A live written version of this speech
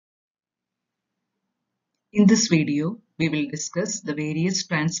In this video, we will discuss the various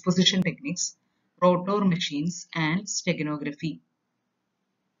transposition techniques, rotor machines, and steganography.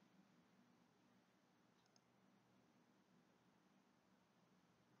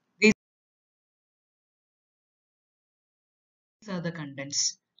 These are the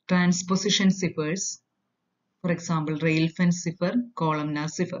contents. Transposition ciphers, for example, rail fence cipher, columnar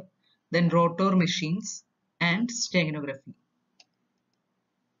cipher, then rotor machines, and steganography.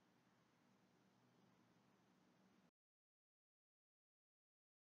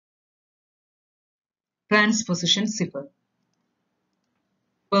 Transposition cipher.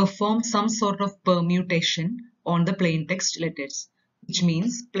 Perform some sort of permutation on the plain text letters, which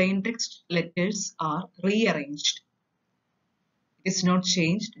means plain text letters are rearranged. It is not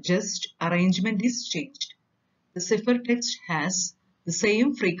changed, just arrangement is changed. The cipher text has the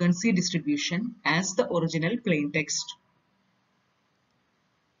same frequency distribution as the original plain text.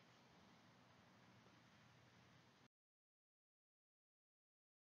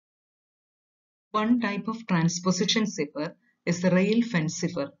 One type of transposition cipher is the rail fence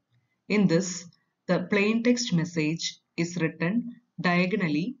cipher. In this, the plain text message is written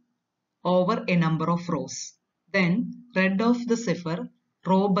diagonally over a number of rows, then read off the cipher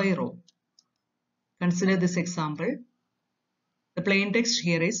row by row. Consider this example. The plain text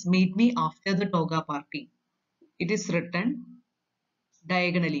here is meet me after the toga party. It is written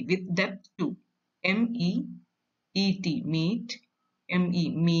diagonally with depth 2. M-E-E-T, meet, M-E,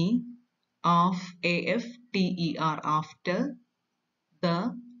 me, of, A-F-T-E-R, after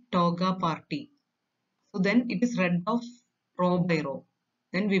the toga party. So then it is read off row by row.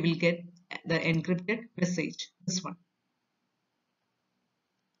 Then we will get the encrypted message, this one.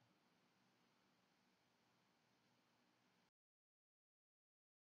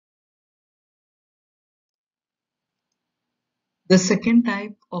 The second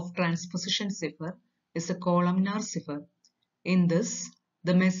type of transposition cipher is a columnar cipher. In this,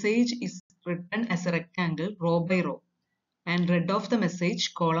 the message is written as a rectangle row by row and read off the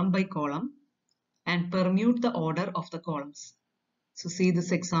message column by column and permute the order of the columns. So see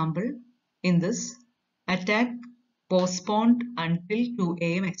this example. In this, attack postponed until 2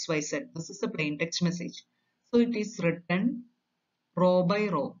 a.m. XYZ. This is a plain text message. So it is written row by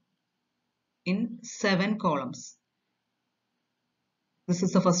row in 7 columns. This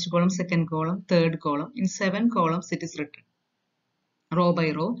is the first column, second column, third column. In 7 columns it is written row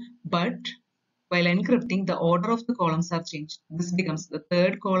by row, but while encrypting, the order of the columns are changed. This becomes the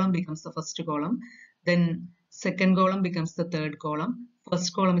third column becomes the first column, then second column becomes the third column,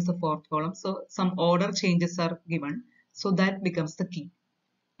 first column is the fourth column. So some order changes are given. So that becomes the key.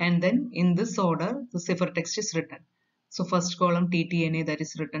 And then in this order, the cipher text is written. So first column TTNA, that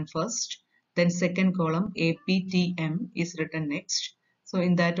is written first. Then second column APTM is written next. So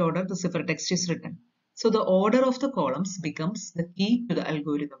in that order, the cipher text is written. So the order of the columns becomes the key to the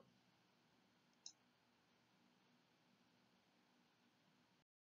algorithm.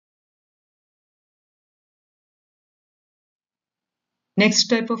 Next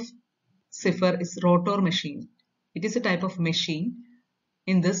type of cipher is rotor machine. It is a type of machine.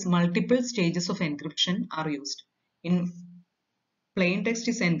 In this, multiple stages of encryption are used. In plain text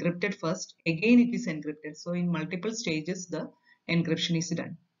is encrypted first, again it is encrypted. So in multiple stages, the encryption is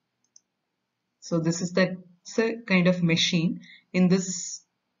done. So this is that kind of machine. In this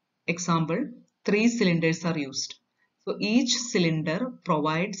example, 3 cylinders are used. So each cylinder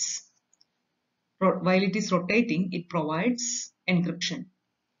provides, while it is rotating, it provides encryption.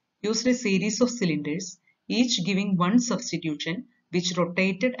 Used a series of cylinders, each giving one substitution which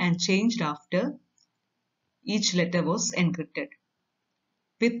rotated and changed after each letter was encrypted.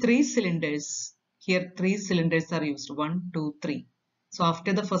 With 3 cylinders, here 3 cylinders are used, 1, 2, 3. So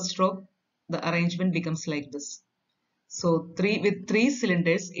after the first row, the arrangement becomes like this. So with 3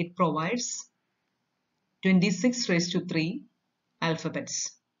 cylinders, it provides 26 raised to 3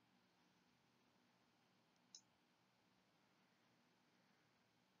 alphabets.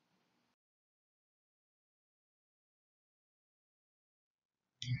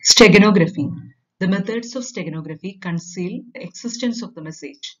 Steganography. The methods of steganography conceal the existence of the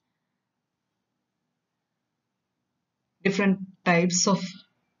message. Different types of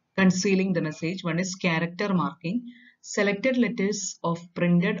concealing the message. One is character marking. Selected letters of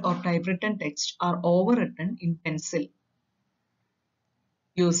printed or typewritten text are overwritten in pencil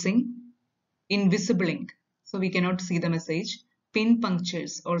using invisible ink. So we cannot see the message. Pin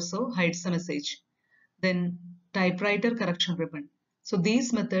punctures also hides the message. Then typewriter correction ribbon. So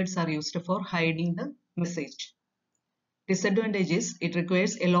these methods are used for hiding the message. Disadvantage is it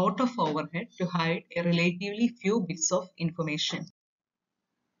requires a lot of overhead to hide a relatively few bits of information.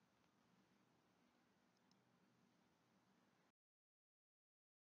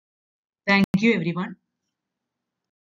 Thank you everyone.